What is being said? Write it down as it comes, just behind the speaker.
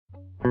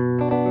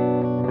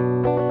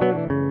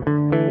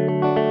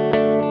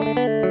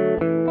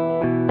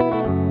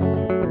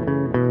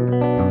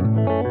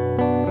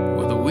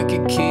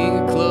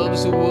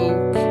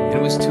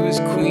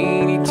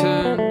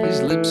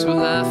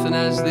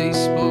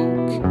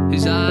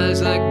His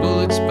eyes like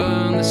bullets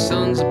burn, the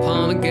sun's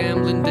upon a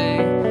gambling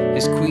day.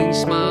 His queen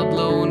smiled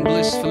low and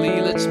blissfully,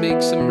 let's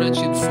make some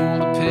wretched fool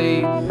to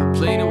pay.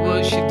 Plain it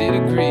was, she did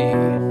agree.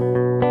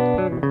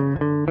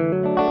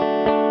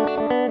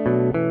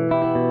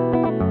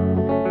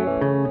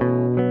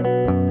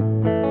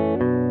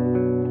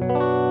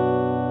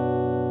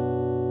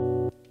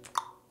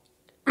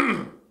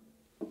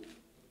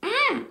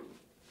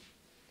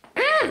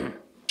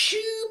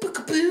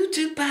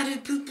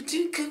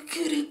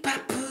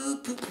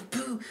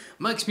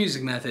 Mike's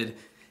Music Method.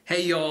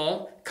 Hey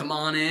y'all, come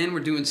on in. We're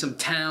doing some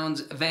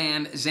Townes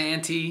Van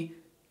Zandt,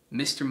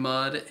 Mr.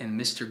 Mud and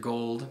Mr.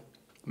 Gold.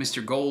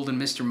 Mr. Gold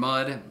and Mr.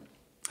 Mud.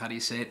 How do you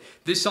say it?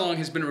 This song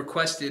has been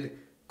requested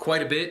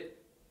quite a bit,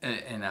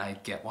 and I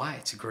get why.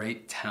 It's a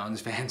great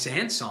Townes Van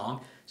Zandt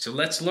song. So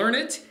let's learn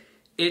it.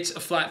 It's a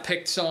flat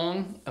picked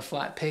song. A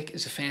flat pick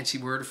is a fancy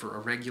word for a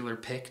regular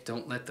pick.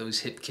 Don't let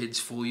those hip kids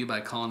fool you by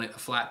calling it a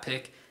flat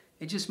pick.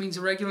 It just means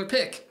a regular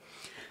pick.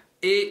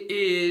 It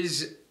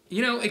is,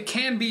 you know, it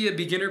can be a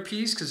beginner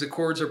piece because the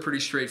chords are pretty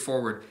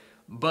straightforward,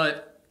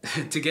 but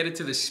to get it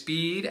to the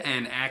speed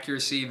and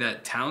accuracy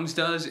that Townes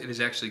does, it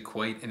is actually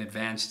quite an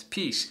advanced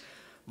piece.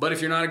 But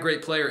if you're not a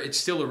great player, it's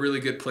still a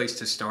really good place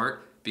to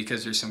start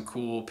because there's some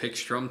cool pick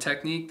strum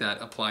technique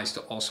that applies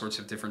to all sorts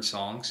of different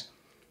songs,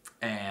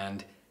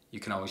 and you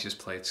can always just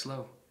play it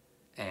slow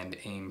and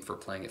aim for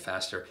playing it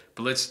faster.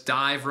 But let's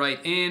dive right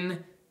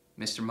in.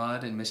 Mr.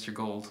 Mud and Mr.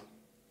 Gold.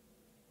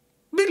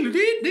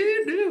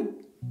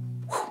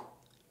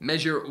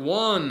 Measure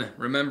 1.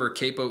 Remember,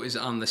 capo is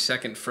on the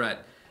 2nd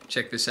fret.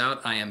 Check this out.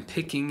 I am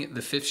picking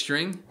the 5th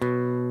string,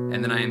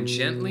 and then I am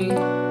gently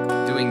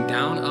doing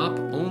down up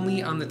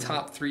only on the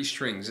top 3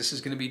 strings. This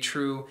is going to be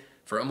true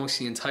for almost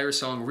the entire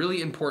song.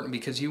 Really important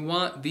because you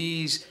want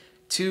these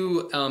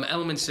two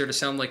elements there to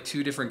sound like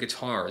 2 different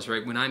guitars,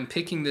 right? When I'm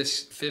picking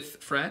this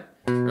 5th fret,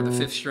 or the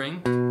 5th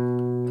string,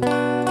 when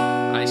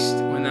I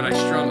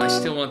strum, I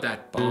still want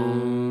that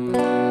boom.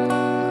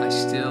 I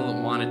still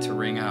want it to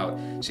ring out.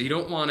 So you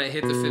don't want to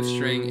hit the 5th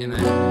string and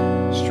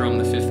then strum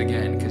the 5th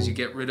again because you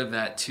get rid of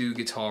that 2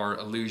 guitar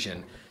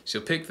illusion. So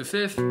pick the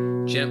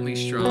 5th, gently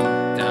strum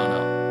down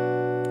up.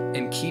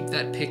 And keep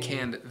that pick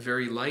hand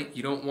very light.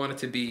 You don't want it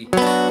to be,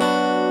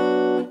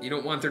 you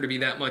don't want there to be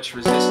that much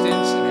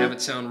resistance and have it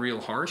sound real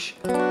harsh.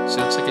 So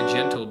it's like a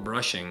gentle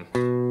brushing.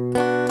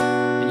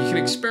 And you can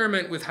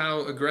experiment with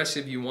how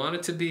aggressive you want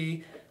it to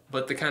be,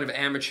 but the kind of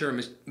amateur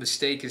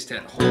mistake is to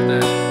hold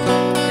that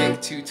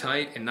pick too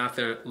tight and not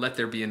let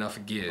there be enough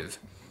give.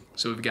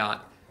 So we've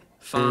got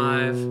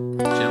 5,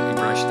 gently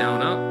brush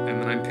down up,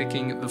 and then I'm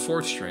picking the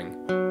 4th string,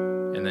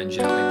 and then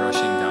gently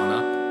brushing down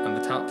up on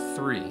the top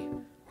 3.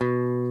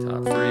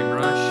 Top 3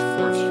 brush,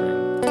 4th string.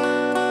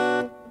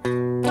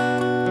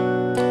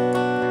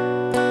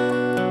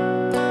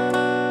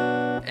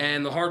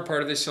 And the hard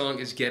part of this song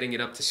is getting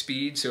it up to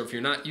speed, so if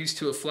you're not used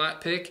to a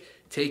flat pick,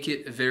 take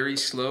it very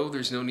slow.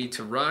 There's no need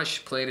to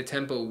rush. Play at a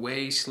tempo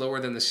way slower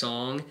than the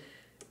song.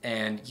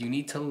 And you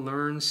need to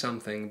learn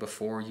something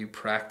before you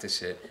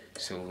practice it.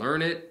 So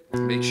learn it,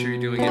 make sure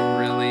you're doing it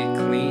really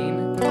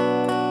clean,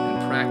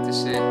 and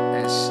practice it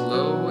as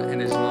slow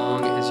and as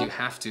long as you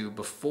have to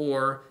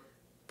before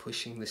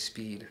pushing the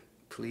speed.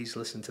 Please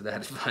listen to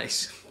that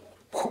advice.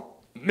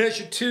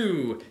 Measure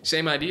 2,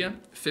 same idea,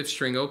 5th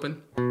string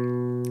open,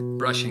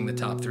 brushing the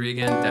top 3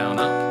 again, down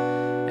up.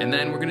 And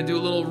then we're gonna do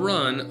a little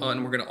run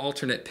on, we're gonna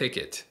alternate pick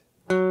it.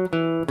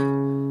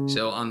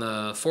 So on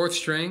the 4th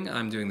string,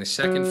 I'm doing the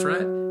 2nd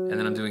fret, and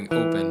then I'm doing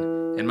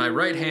open. And my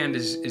right hand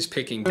is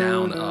picking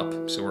down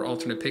up. So we're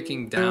alternate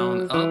picking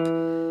down up,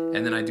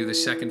 and then I do the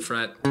 2nd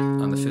fret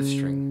on the 5th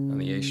string, on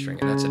the A string,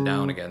 and that's a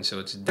down again. So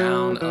it's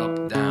down,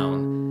 up,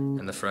 down,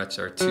 and the frets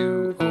are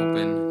 2,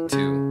 open,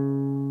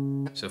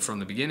 2. So from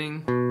the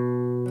beginning,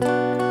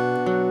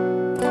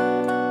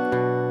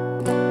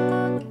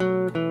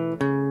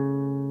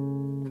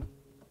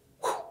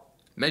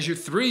 measure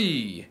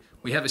 3,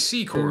 we have a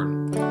C chord,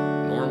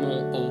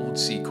 normal old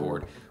C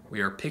chord.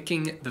 We are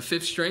picking the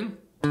 5th string,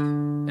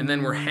 and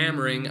then we're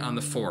hammering on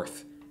the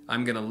 4th.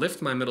 I'm gonna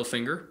lift my middle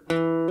finger,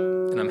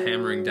 and I'm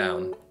hammering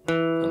down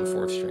on the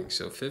 4th string.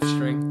 So 5th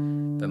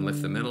string, then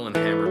lift the middle and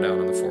hammer down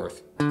on the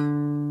 4th.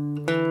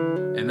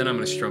 And then I'm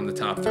gonna strum the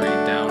top 3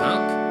 down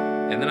up,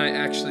 and then I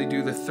actually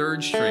do the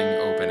 3rd string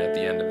open at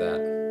the end of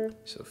that.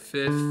 So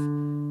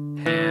 5th,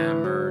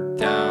 hammer,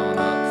 down,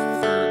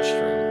 up, 3rd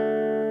string.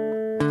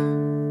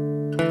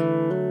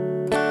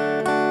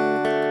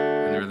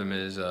 And the rhythm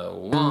is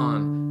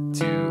 1,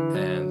 2,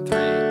 and 3,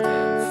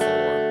 and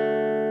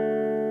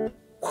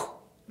 4.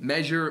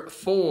 Measure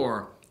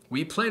 4.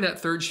 We play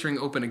that 3rd string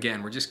open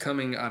again. We're just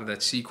coming out of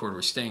that C chord.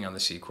 We're staying on the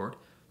C chord.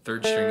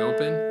 3rd string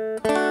open.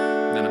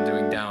 Then I'm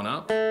doing down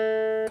up.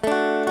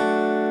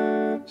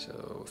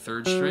 So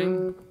 3rd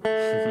string,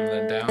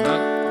 then down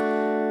up.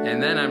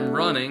 And then I'm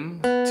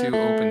running to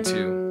open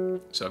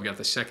 2. So I've got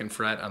the 2nd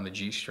fret on the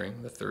G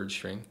string, the 3rd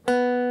string,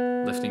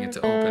 lifting it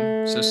to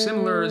open. So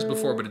similar as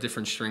before, but a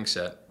different string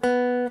set. 2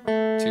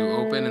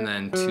 open, and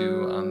then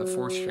 2 on the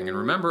 4th string. And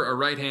remember, our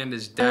right hand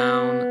is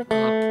down,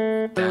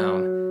 up,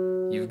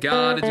 down. You've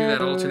gotta do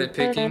that alternate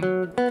picking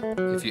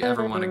if you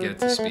ever want to get it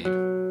to speed.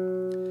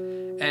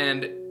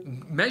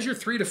 And measure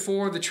 3 to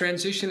 4, the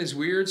transition is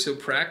weird, so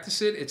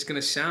practice it. It's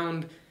gonna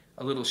sound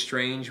a little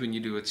strange when you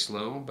do it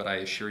slow, but I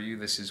assure you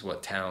this is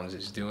what Townes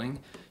is doing.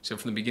 So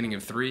from the beginning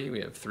of 3, we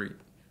have 3,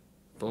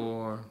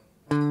 4.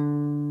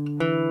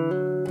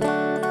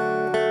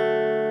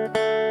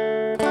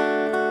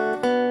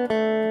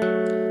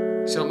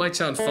 So it might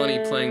sound funny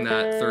playing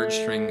that 3rd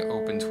string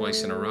open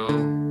twice in a row,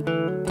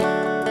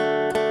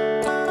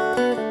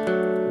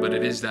 but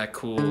it is that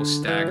cool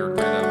staggered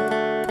rhythm.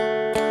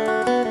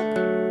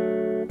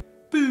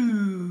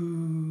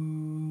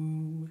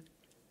 Boo!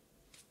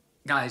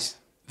 Guys,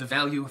 the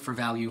value for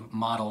value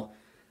model.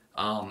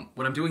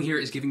 What I'm doing here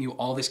is giving you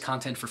all this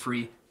content for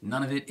free.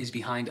 None of it is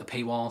behind a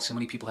paywall. So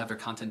many people have their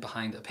content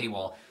behind a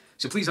paywall.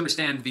 So please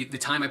understand the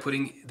time I put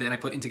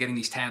into getting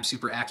these tabs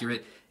super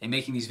accurate and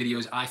making these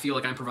videos. I feel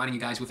like I'm providing you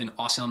guys with an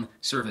awesome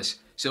service.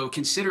 So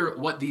consider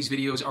what these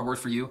videos are worth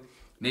for you.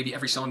 Maybe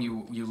every song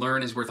you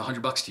learn is worth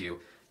 $100 to you.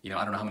 You know,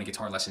 I don't know how many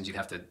guitar lessons you'd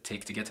have to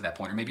take to get to that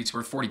point, or maybe it's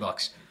worth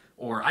 $40.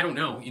 Or I don't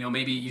know, you know,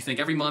 maybe you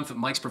think every month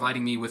Mike's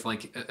providing me with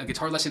like a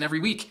guitar lesson every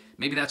week.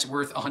 Maybe that's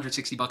worth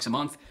 $160 a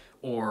month,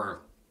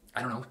 or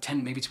I don't know,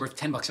 maybe it's worth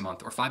 $10 a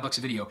month or $5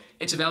 a video.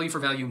 It's a value for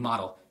value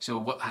model. So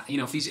what, you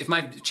know, if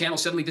my channel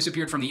suddenly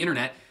disappeared from the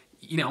internet,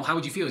 you know, how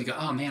would you feel? You go,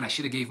 oh man, I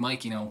should have gave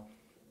Mike, you know,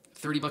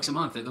 $30 a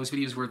month. Those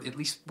videos were at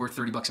least worth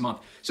 $30 a month.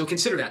 So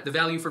consider that, the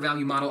value for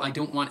value model. I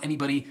don't want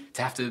anybody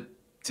to have to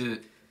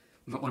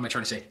what am I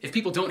trying to say? If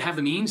people don't have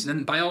the means,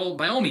 then by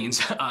all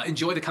means,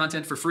 enjoy the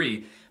content for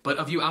free. But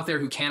of you out there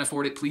who can't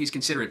afford it, please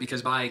consider it,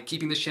 because by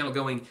keeping this channel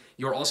going,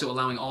 you're also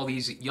allowing all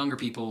these younger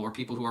people or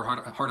people who are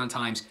hard on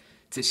times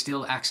to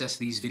still access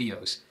these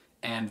videos.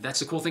 And that's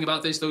the cool thing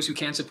about this. Those who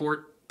can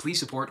support, please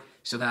support,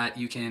 so that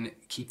you can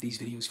keep these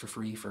videos for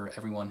free for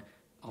everyone,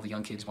 all the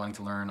young kids wanting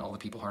to learn, all the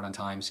people hard on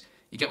times.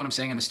 You get what I'm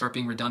saying? I'm gonna start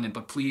being redundant,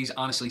 but please,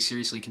 honestly,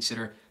 seriously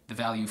consider the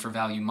value for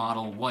value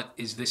model. What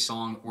is this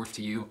song worth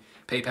to you?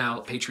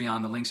 PayPal,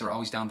 Patreon, the links are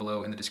always down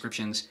below in the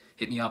descriptions.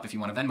 Hit me up if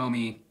you want to Venmo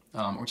me,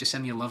 or just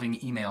send me a loving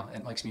email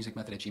at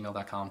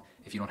mikesmusicmethod@gmail.com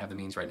if you don't have the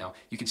means right now.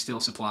 You can still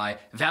supply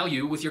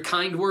value with your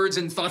kind words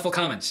and thoughtful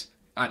comments.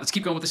 All right, let's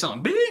keep going with the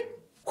song.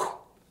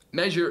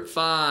 Measure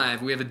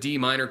 5, we have a D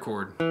minor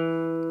chord.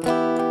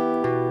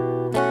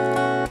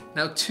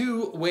 Now,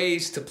 2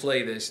 ways to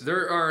play this.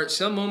 There are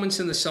some moments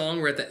in the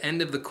song where at the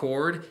end of the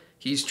chord,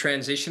 he's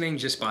transitioning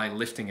just by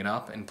lifting it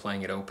up and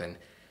playing it open.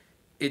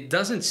 It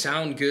doesn't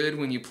sound good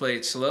when you play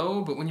it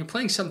slow, but when you're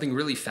playing something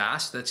really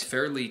fast, that's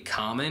fairly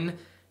common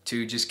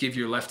to just give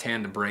your left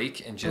hand a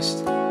break and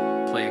just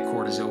play a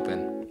chord as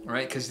open, all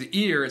right? Because the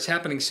ear, it's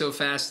happening so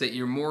fast that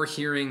you're more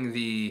hearing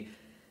the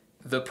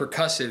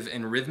percussive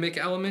and rhythmic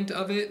element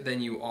of it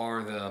than you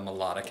are the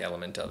melodic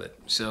element of it.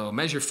 So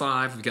measure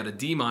 5, we've got a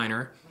D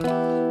minor.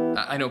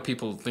 I know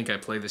people think I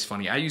play this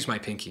funny. I use my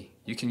pinky.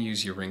 You can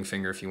use your ring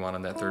finger if you want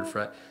on that 3rd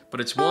fret,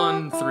 but it's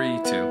 1, 3,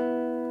 2.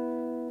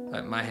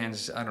 My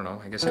hands, I don't know,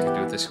 I guess I could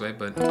do it this way,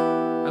 but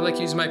I like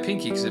using my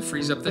pinky because it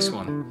frees up this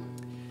one.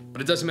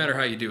 But it doesn't matter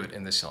how you do it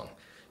in this song.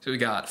 So we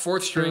got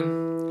 4th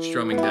string,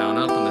 strumming down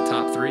up on the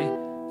top 3,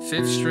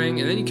 5th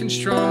string, and then you can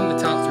strum the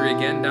top 3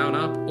 again, down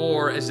up,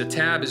 or as the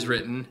tab is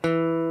written,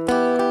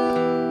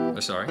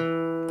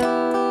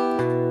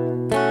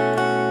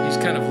 he's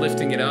kind of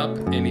lifting it up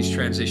and he's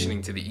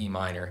transitioning to the E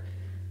minor.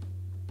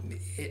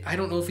 I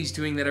don't know if he's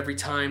doing that every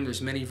time.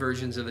 There's many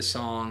versions of the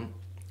song.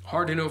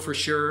 Hard to know for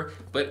sure,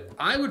 but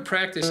I would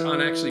practice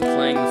on actually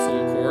playing the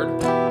full chord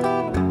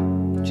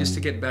just to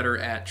get better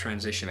at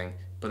transitioning.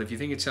 But if you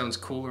think it sounds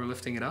cooler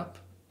lifting it up,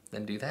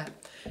 then do that.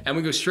 And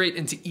we go straight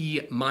into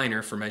E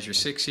minor for measure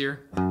 6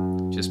 here.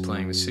 Just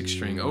playing the 6th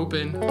string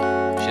open,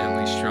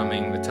 gently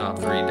strumming the top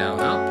 3 down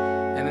up,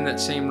 and then that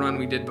same run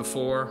we did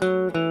before,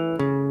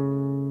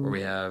 where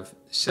we have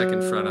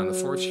 2nd fret on the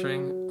 4th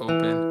string,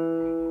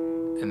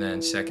 open, and then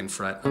 2nd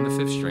fret on the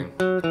 5th string.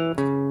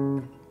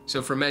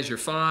 So for measure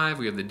 5,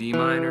 we have the D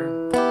minor.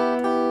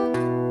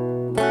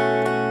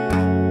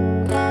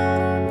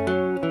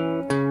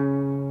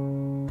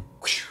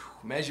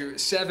 Measure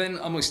 7,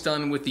 almost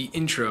done with the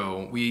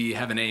intro. We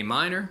have an A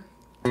minor.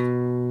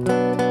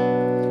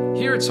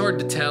 Here it's hard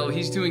to tell.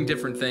 He's doing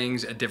different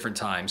things at different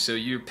times. So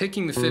you're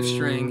picking the 5th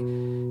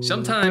string.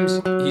 Sometimes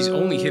he's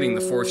only hitting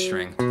the 4th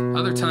string.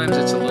 Other times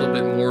it's a little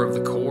bit more of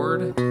the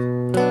chord.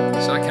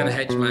 So I kind of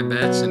hedge my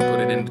bets and put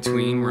it in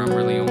between where I'm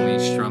really only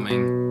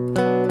strumming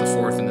the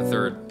 4th and the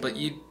 3rd, but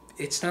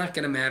it's not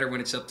going to matter when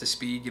it's up to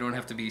speed. You don't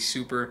have to be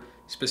super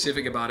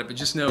specific about it, but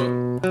just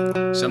know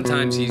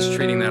sometimes he's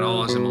treating that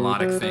all as a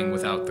melodic thing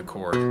without the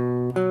chord.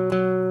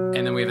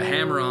 And then we have a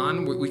hammer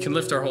on. We can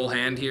lift our whole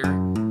hand here,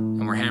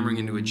 and we're hammering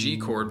into a G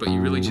chord, but you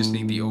really just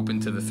need the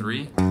open to the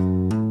 3.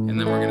 And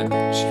then we're going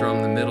to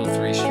strum the middle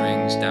 3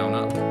 strings down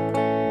up.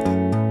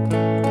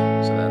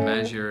 So that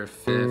measure,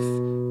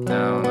 5th,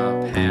 down,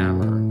 up,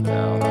 hammer,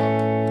 down, up.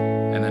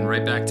 And then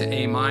right back to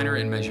A minor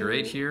in measure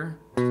 8 here.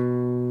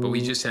 But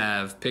we just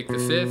have pick the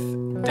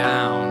 5th,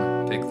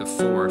 down, pick the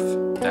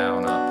 4th,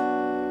 down,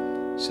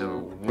 up.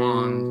 So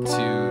 1,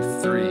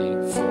 2,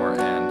 3, 4,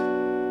 and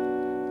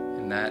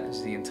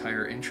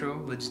entire intro.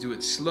 Let's do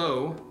it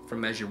slow from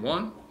measure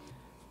 1,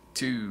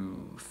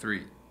 2,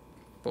 3,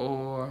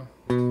 4.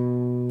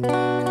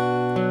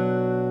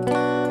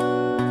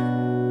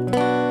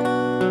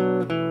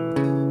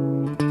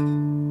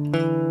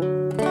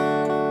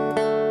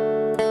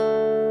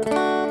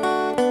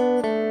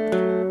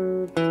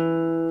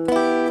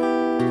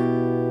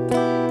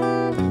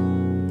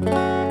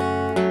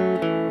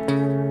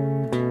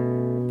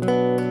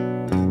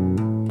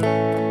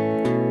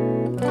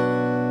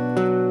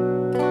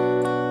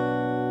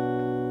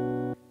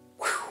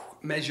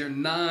 Measure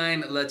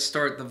 9, let's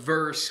start the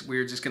verse.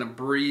 We're just gonna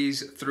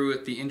breeze through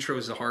it. The intro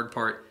is the hard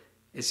part.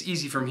 It's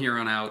easy from here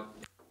on out.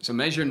 So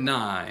measure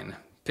 9,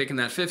 picking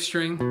that 5th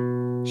string,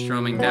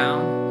 strumming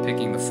down,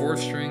 picking the 4th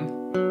string,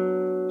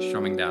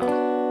 strumming down.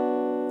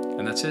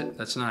 And that's it,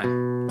 that's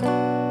 9.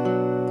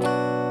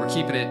 We're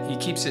keeping it, he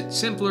keeps it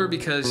simpler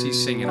because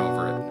he's singing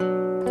over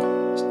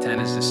it. So 10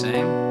 is the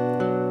same.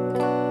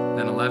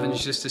 Then 11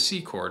 is just a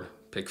C chord.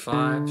 Pick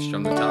 5,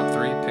 strum the top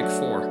 3, pick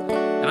 4.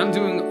 And I'm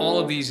doing all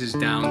of these as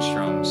down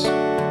strums.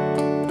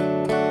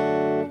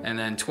 And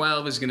then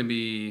 12 is gonna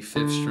be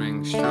 5th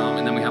string strum.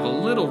 And then we have a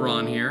little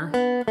run here,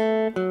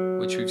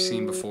 which we've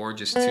seen before,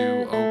 just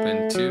 2,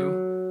 open,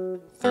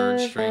 2, 3rd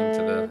string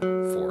to the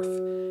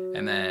 4th.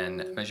 And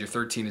then measure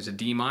 13 is a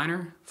D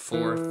minor,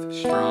 4th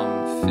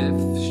strum,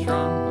 5th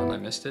strum. Oh, I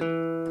missed it.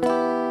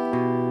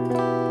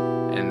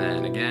 And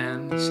then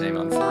again, same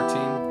on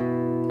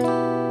 14.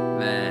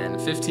 Then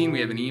 15, we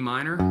have an E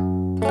minor.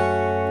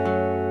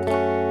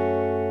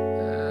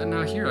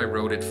 Now here I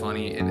wrote it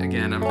funny, and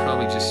again, I'm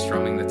probably just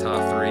strumming the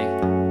top 3.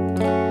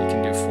 You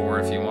can do 4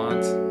 if you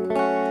want.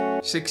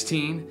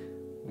 16,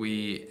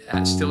 we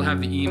still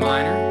have the E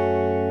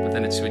minor, but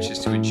then it switches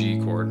to a G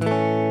chord.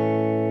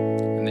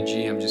 And the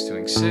G, I'm just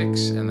doing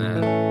 6, and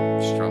then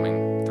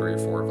strumming 3 or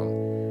 4 of them.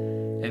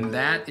 And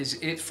that is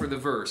it for the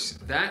verse.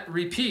 That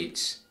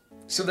repeats.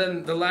 So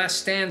then the last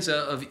stanza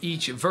of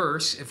each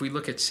verse, if we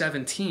look at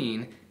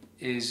 17,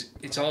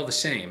 it's all the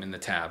same in the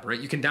tab, right?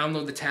 You can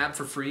download the tab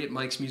for free at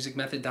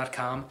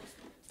mikesmusicmethod.com.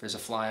 There's a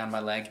fly on my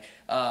leg.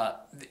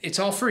 It's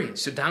all free,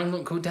 so go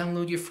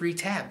download your free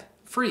tab.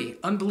 Free,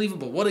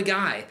 unbelievable, what a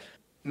guy.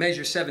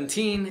 Measure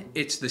 17,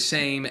 it's the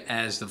same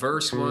as the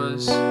verse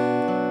was,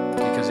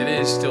 because it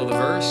is still the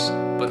verse,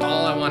 but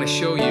all I want to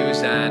show you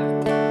is that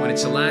when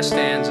it's the last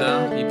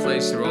stanza, he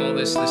plays through all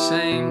this the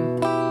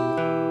same,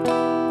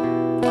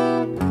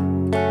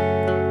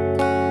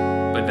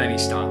 but then he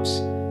stops.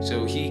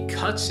 So he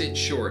cuts it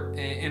short.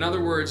 In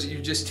other words,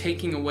 you're just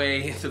taking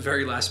away the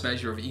very last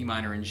measure of E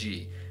minor and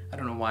G. I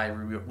don't know why I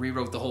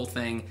rewrote the whole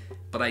thing,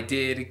 but I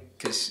did,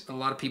 because a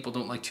lot of people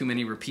don't like too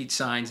many repeat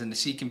signs and to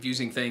see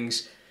confusing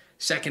things,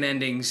 second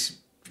endings,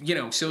 you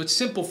know, so it's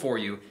simple for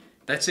you.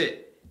 That's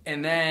it.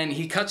 And then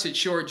he cuts it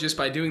short just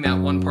by doing that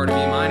one part of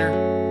E minor,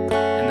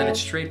 and then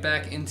it's straight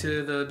back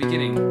into the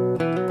beginning.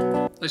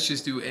 Let's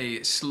just do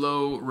a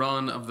slow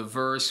run of the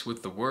verse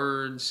with the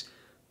words.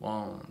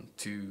 1,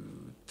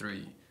 2,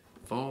 3,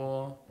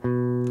 4.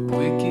 The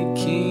wicked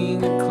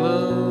king of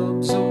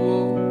clubs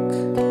awoke.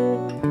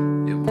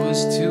 It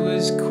was to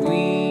his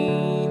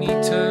queen he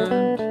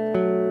turned.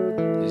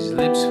 His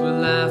lips were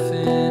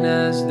laughing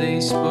as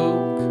they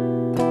spoke.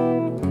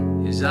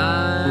 His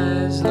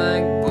eyes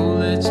like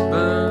bullets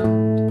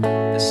burned.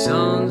 The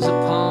sun's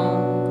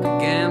upon a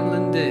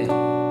gambling day.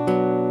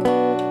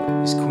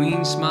 His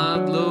queen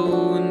smiled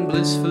low and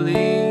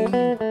blissfully.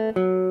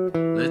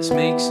 Let's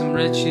make some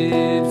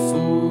wretched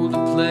fool to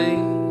play.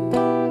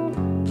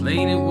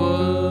 Plain it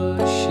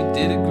was, she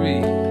did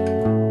agree.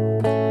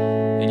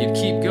 And you'd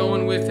keep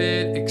going with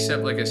it,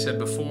 except like I said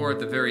before, at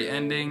the very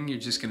ending, you're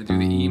just gonna do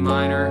the E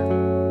minor,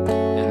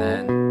 and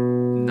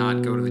then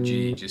not go to the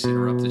G, just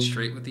interrupt it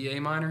straight with the A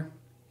minor.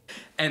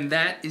 And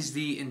that is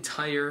the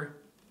entire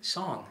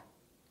song,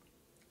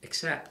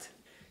 except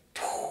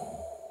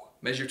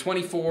measure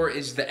 24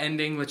 is the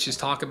ending. Let's just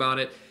talk about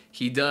it.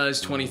 He does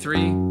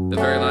 23 the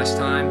very last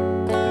time,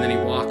 and then he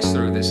walks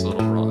through this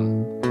little run.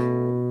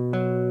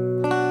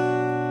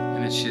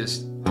 And it's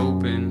just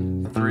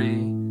open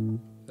 3,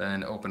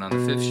 then open on the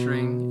 5th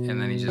string,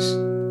 and then he just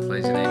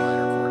plays an A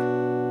minor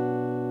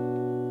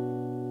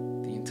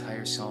chord. The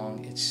entire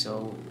song, it's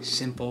so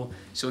simple.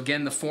 So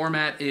again, the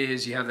format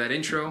is you have that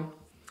intro,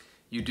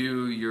 you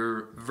do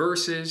your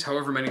verses,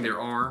 however many there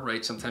are,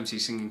 right? Sometimes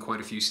he's singing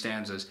quite a few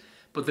stanzas.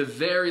 But the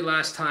very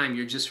last time,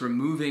 you're just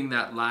removing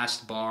that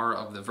last bar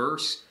of the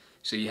verse.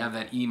 So you have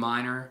that E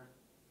minor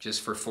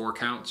just for 4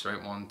 counts, right?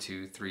 1,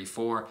 2, 3,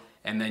 4.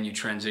 And then you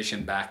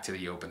transition back to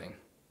the opening.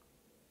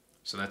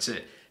 So that's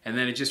it. And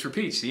then it just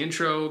repeats. The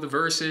intro, the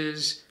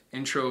verses,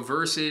 intro,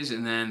 verses,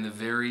 and then the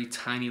very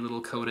tiny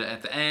little coda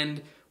at the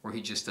end where he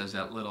just does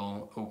that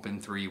little open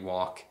 3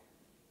 walk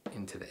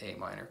into the A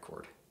minor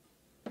chord.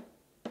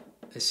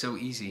 It's so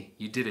easy.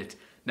 You did it.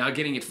 Now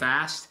getting it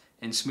fast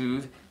and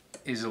smooth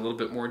is a little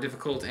bit more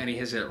difficult, and he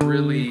has a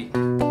really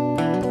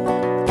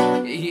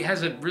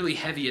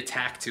heavy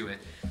attack to it.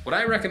 What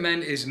I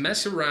recommend is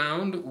mess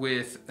around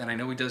with, and I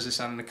know he does this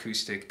on an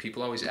acoustic,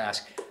 people always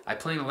ask, I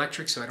play an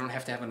electric so I don't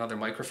have to have another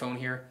microphone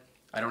here.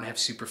 I don't have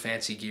super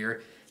fancy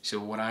gear. So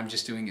what I'm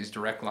just doing is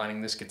direct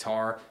lining this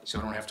guitar so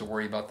I don't have to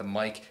worry about the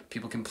mic.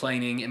 People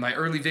complaining. In my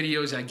early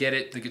videos, I get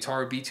it, the guitar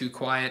would be too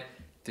quiet.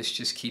 This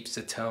just keeps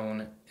the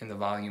tone and the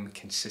volume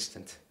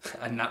consistent.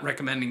 I'm not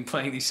recommending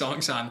playing these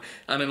songs on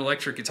an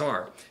electric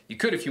guitar. You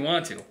could if you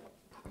want to.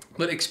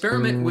 But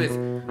experiment with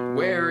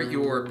where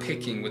you're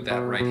picking with that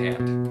right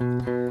hand.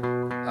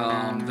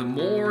 The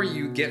more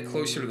you get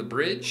closer to the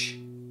bridge,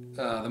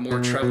 the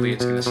more trebly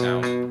it's gonna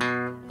sound.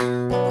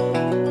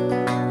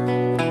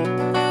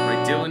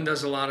 Dylan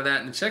does a lot of that,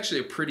 and it's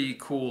actually a pretty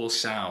cool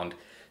sound.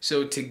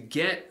 So to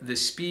get the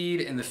speed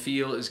and the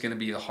feel is going to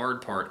be the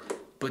hard part,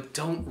 but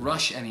don't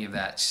rush any of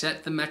that.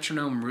 Set the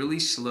metronome really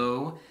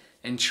slow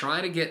and try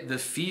to get the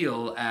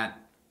feel at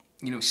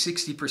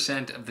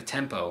 60% of the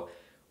tempo.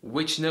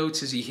 Which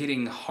notes is he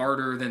hitting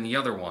harder than the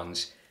other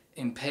ones?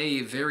 And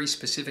pay very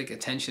specific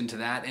attention to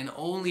that, and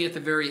only at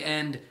the very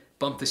end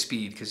bump the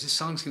speed, because this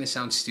song's going to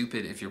sound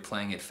stupid if you're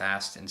playing it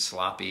fast and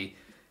sloppy.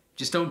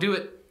 Just don't do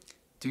it.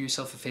 Do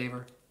yourself a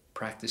favor.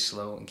 Practice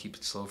slow and keep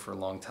it slow for a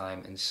long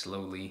time and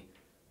slowly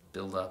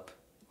build up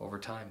over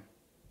time.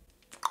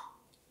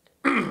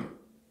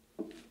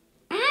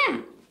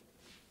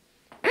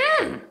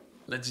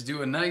 Let's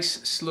do a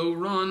nice slow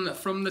run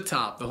from the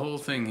top, the whole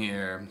thing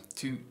here.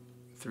 2,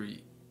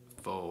 3,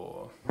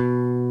 4.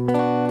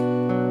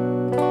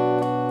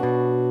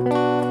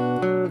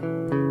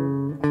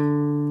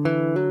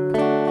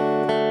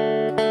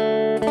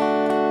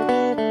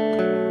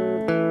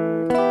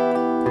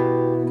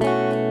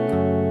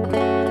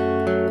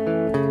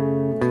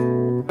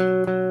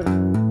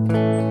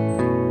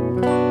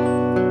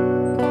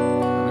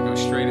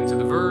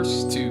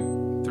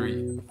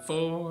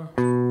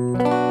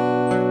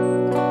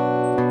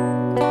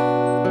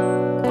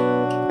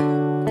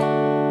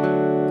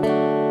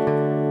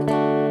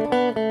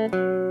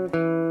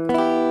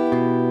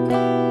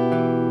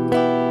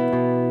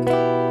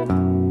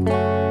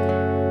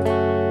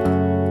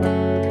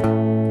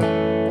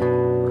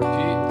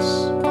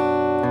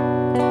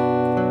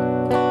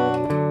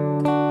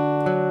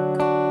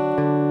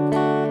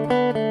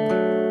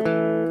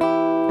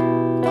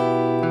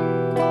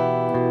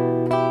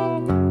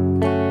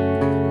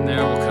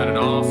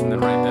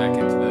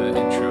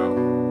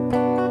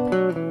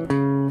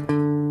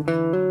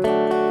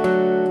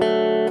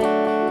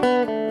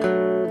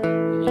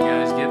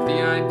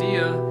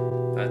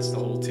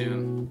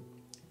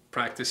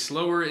 Practice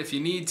slower if you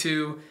need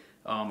to.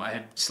 I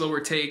had slower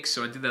takes,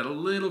 so I did that a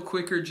little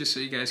quicker just so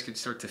you guys could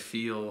start to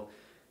feel,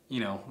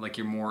 like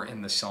you're more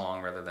in the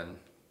song rather than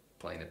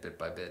playing it bit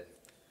by bit.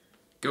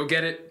 Go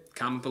get it.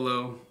 Comment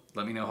below.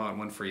 Let me know how it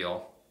went for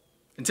y'all.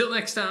 Until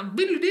next time.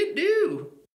 Biddle-doo-doo.